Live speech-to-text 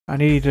I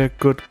need a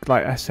good,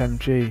 like,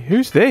 SMG.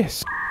 Who's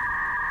this?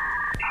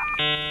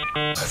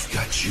 I've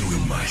got you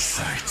in my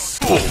sights.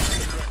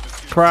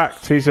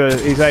 Cracked. He's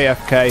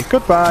AFK.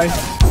 Goodbye.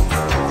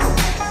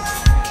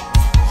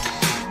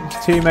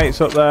 His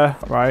teammates up there.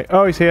 Right.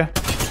 Oh, he's here.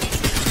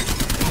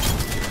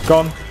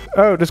 Gone.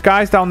 Oh, there's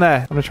guys down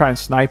there. I'm going to try and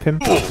snipe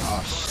him.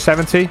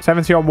 70.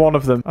 70 on one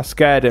of them. I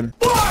scared him.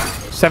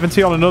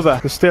 70 on another.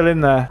 They're still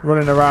in there,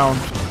 running around.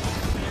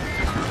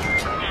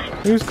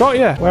 Who's got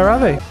you? Where are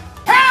they?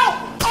 Help!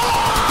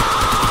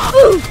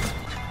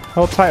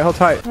 Hold tight, hold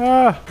tight.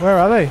 Ah, where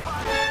are they?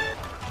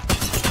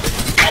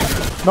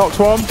 Knocked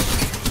one.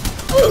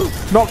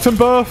 Knocked them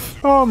both.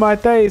 Oh my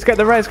days. Get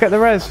the res, get the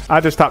res. I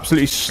just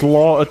absolutely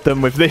slaughtered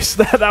them with this.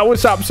 That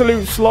was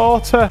absolute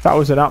slaughter. That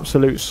was an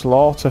absolute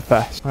slaughter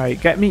fest. Right,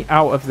 get me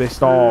out of this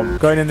storm.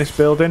 Going in this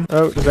building.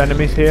 Oh, there's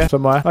enemies here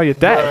somewhere. Oh, you're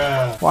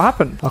dead. What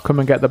happened? I'll come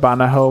and get the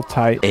banner. Hold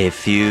tight. A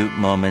few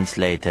moments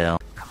later.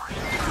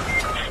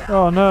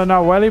 Oh no,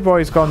 now Welly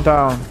Boy's gone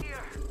down.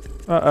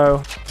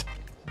 Uh-oh.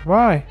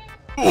 Why?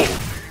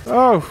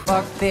 Oh.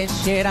 Fuck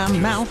this shit,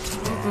 I'm out.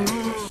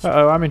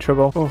 Uh-oh, I'm in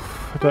trouble.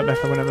 Oof, I don't know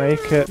if I'm going to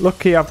make it.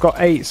 Lucky I've got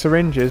 8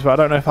 syringes, but I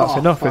don't know if that's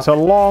enough. Fuck. It's a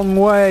long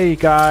way,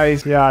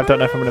 guys. Yeah, I don't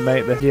know if I'm going to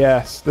make this.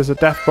 Yes, there's a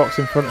death box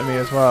in front of me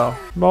as well.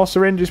 More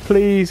syringes,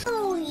 please.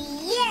 Oh,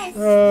 yes,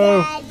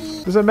 Oh,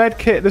 Daddy. there's a med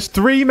kit. There's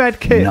 3 med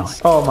kits.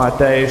 Nice. Oh, my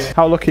days.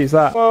 How lucky is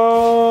that?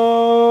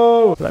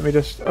 Oh, let me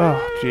just... Oh,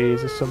 jeez,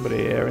 there's somebody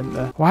here, isn't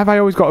there? Why have I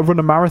always got to run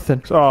a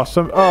marathon?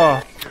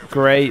 Oh,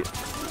 great.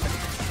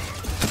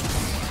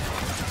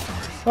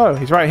 Oh,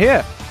 he's right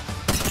here.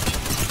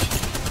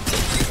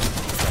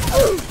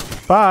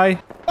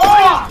 Bye.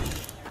 Oh!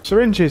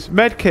 Syringes,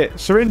 medkit,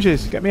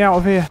 syringes. Get me out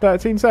of here.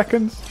 13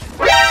 seconds. Get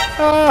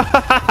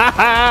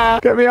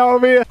me out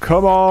of here.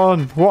 Come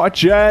on. What a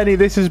journey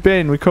this has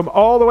been. We come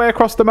all the way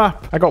across the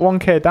map. I got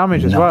 1k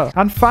damage as well.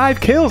 And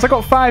 5 kills. I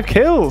got 5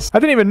 kills. I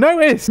didn't even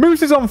notice.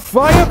 Moose is on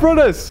fire,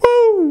 brothers.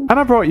 Woo! And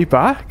I brought you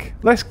back.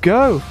 Let's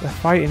go. They're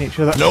fighting each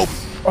other. Nope.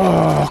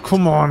 Oh,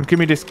 come on. Give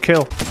me this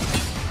kill.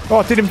 Oh,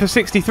 I did him for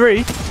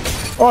 63.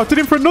 Oh, I did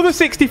him for another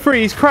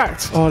 63. He's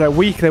cracked. Oh, they're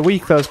weak,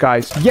 those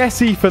guys.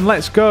 Yes, Ethan,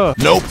 let's go.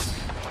 Nope.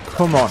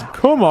 Come on.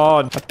 Come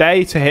on. I dare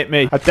you to hit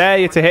me. I dare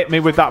you to hit me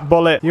with that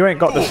bullet. You ain't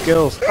got the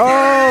skills.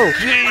 Oh,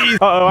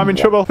 jeez. Uh-oh, I'm in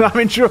trouble. I'm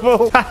in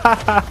trouble.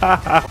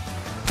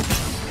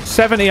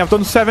 70. I've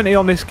done 70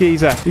 on this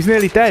geezer. He's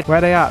nearly dead. Where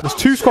are they at? There's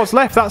 2 squads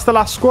left. That's the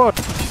last squad.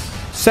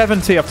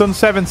 70. I've done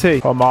 70.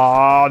 Come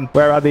on.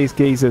 Where are these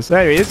geezers?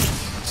 There he is.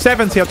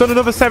 70. I've done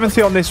another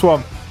 70 on this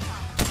one.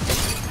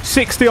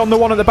 60 on the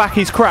one at the back.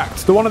 He's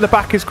cracked. The one at the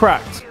back is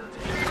cracked.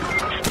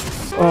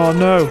 Oh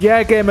no.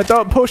 Yeah, gamer,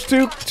 don't push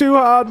too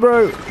hard,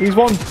 bro. He's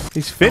won.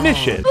 He's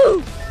finishing.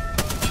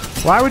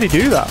 Why would he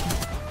do that?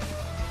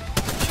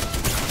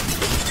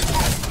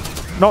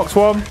 Knocked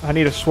one. I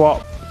need a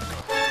swap.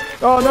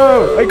 Oh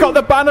no. I got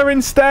the banner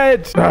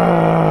instead.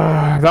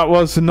 That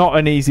was not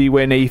an easy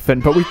win, Ethan,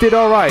 but we did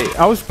all right.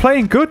 I was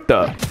playing good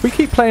though. If we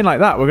keep playing like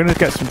that, we're going to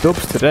get some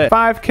dubs today.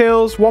 5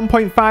 kills,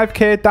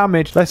 1.5k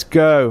damage. Let's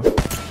go.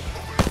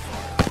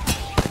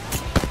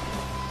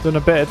 Done a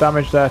bit of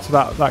damage there to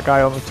that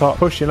guy on the top.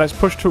 Pushing. Let's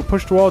push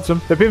towards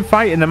them. They've been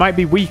fighting. They might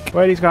be weak.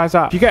 Where are these guys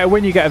at? If you get a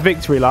win, you get a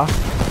victory, lad.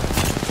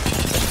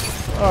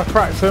 Oh, I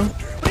cracked him.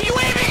 What are you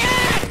aiming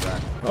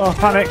at? Oh,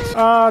 panicked.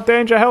 Ah,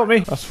 danger, help me.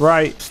 That's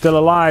right. Still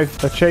alive.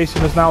 They're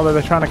chasing us now.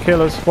 They're trying to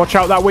kill us. Watch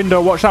out that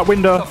window. Watch that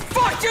window. The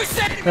fuck you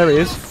said? There he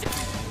is.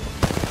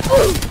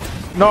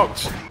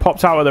 Knocked.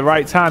 Popped out at the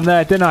right time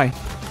there, didn't I?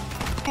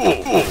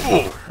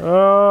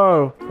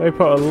 Oh, they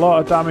put a lot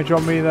of damage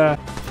on me there.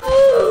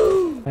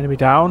 Enemy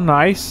down.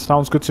 Nice.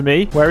 Sounds good to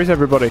me. Where is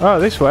everybody? Oh,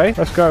 this way.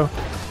 Let's go.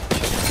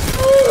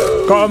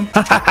 Got him.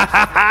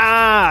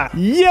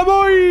 Yeah,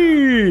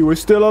 boy. We're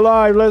still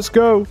alive. Let's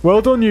go.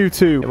 Well done, you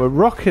two. We're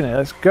rocking it.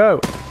 Let's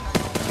go.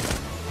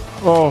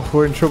 Oh,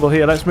 we're in trouble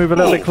here. Let's move a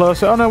little bit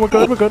closer. Oh, no, we're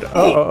good. We're good.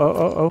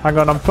 Oh. Hang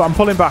on. I'm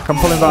pulling back. I'm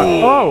pulling back.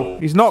 Oh,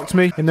 he's knocked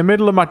me. In the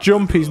middle of my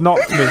jump, he's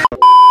knocked me.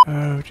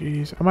 Oh,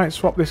 jeez. I might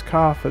swap this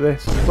car for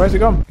this. Where's it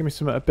gone? Give me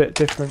something a bit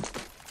different.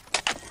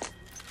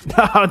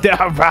 No,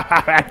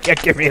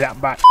 give me that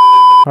back.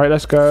 All right,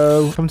 let's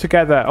go. Come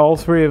together, all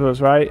 3 of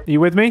us, right? Are you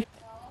with me?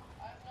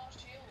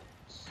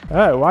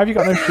 Oh, why have you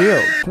got no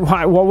shield?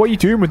 Why, what are you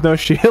doing with no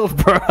shield,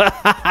 bro?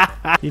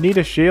 You need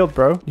a shield,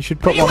 bro. You should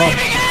put one on.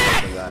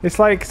 It's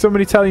like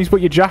somebody telling you to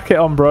put your jacket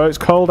on, bro. It's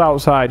cold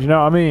outside, you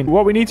know what I mean?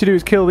 What we need to do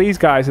is kill these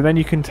guys, and then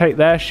you can take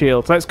their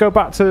shields. Let's go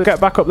back to... Get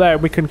back up there,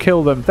 and we can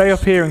kill them. Stay up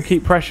here and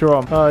keep pressure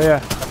on. Oh, yeah.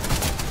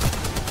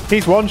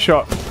 He's one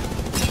shot.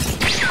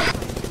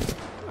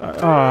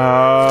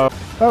 Oh.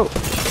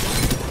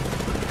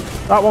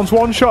 That one's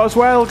one shot as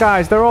well,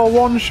 guys. They're all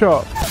one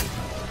shot.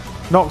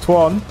 Knocked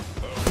one.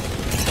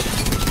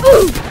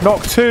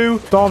 Knocked 2.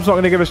 Storm's not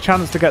going to give us a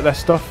chance to get their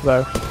stuff,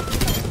 though.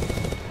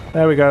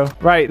 There we go.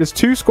 Right, there's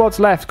 2 squads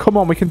left. Come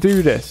on, we can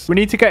do this. We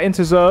need to get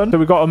into zone, so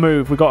we got to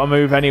move. We got to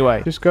move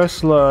anyway. Just go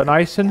slow.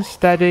 Nice and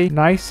steady.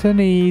 Nice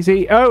and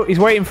easy. Oh, he's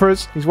waiting for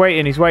us. He's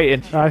waiting. He's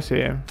waiting. I see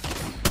him.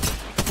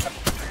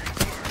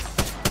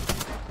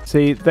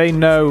 See, they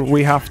know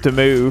we have to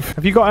move.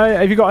 Have you got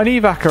an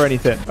evac or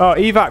anything? Oh,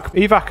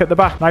 evac at the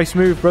back. Nice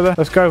move, brother.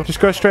 Let's go. Just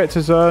go straight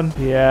to zone.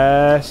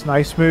 Yes,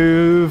 nice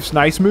moves.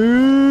 Nice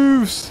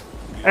moves.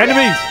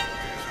 Enemies.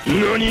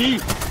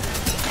 Nani?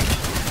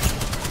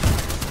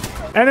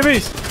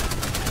 Enemies.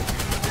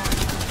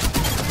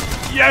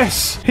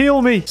 Yes!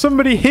 Heal me!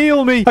 Somebody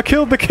heal me! I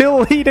killed the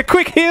kill leader!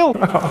 Quick heal!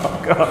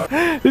 Oh, God.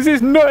 This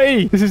is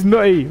nutty! This is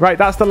nutty. Right,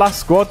 that's the last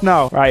squad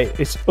now. Right,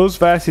 it's us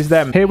versus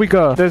them. Here we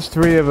go. There's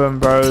 3 of them,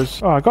 bros.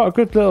 Oh, I got a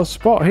good little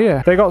spot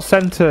here. They got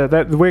center.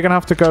 We're going to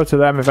have to go to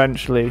them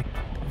eventually.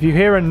 If you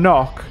hear a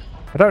knock,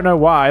 I don't know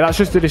why. That's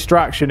just a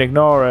distraction.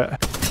 Ignore it.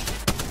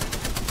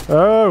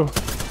 Oh.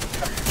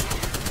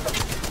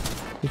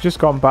 He's just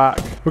gone back.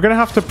 We're going to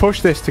have to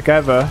push this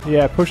together.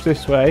 Yeah, push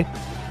this way.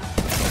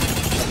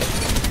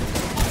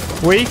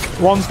 Weak.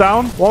 One's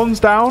down.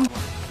 One's down.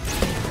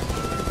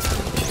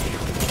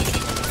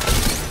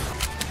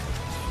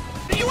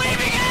 Are you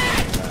aiming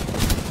at?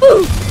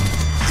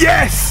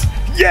 Yes!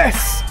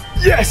 Yes!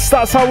 Yes!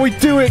 That's how we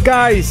do it,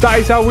 guys. That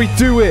is how we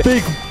do it.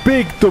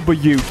 Big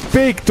W.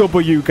 Big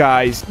W,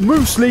 guys.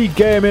 Moose League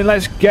Gaming.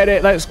 Let's get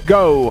it. Let's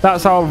go.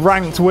 That's our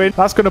ranked win.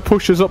 That's going to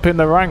push us up in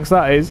the ranks,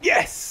 that is.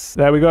 Yes!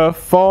 There we go.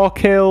 4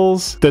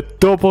 kills. The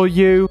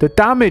W. The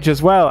damage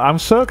as well. I'm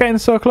getting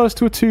so close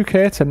to a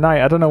 2k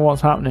tonight. I don't know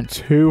what's happening.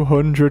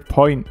 200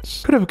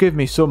 points. Could have given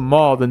me some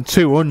more than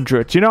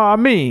 200. Do you know what I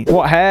mean?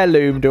 What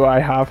heirloom do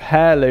I have?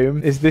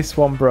 Heirloom is this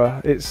one, bro.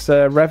 It's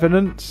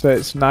Revenant, so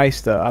it's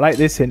nice though. I like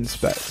this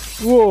inspect.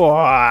 Whoa,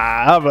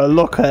 have a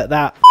look at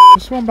that.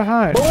 There's one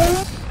behind.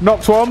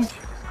 Knocked one.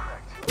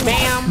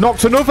 Bam.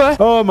 Knocked another.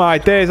 Oh my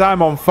days,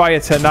 I'm on fire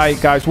tonight,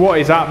 guys. What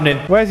is happening?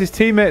 Where's his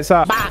teammates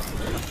at? Bah.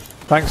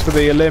 Thanks for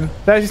the limb.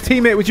 There's his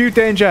teammate with you,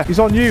 Danger. He's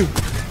on you.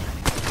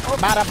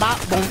 Bada bop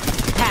boom.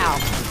 Pow.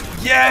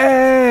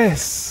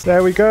 Yes!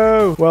 There we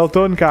go. Well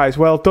done, guys.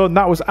 Well done.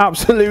 That was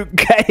absolute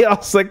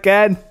chaos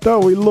again.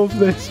 Don't we love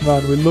this,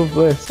 man? We love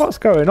this. What's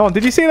going on?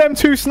 Did you see them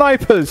 2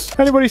 snipers?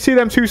 Anybody see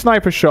them 2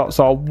 sniper shots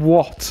or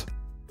what?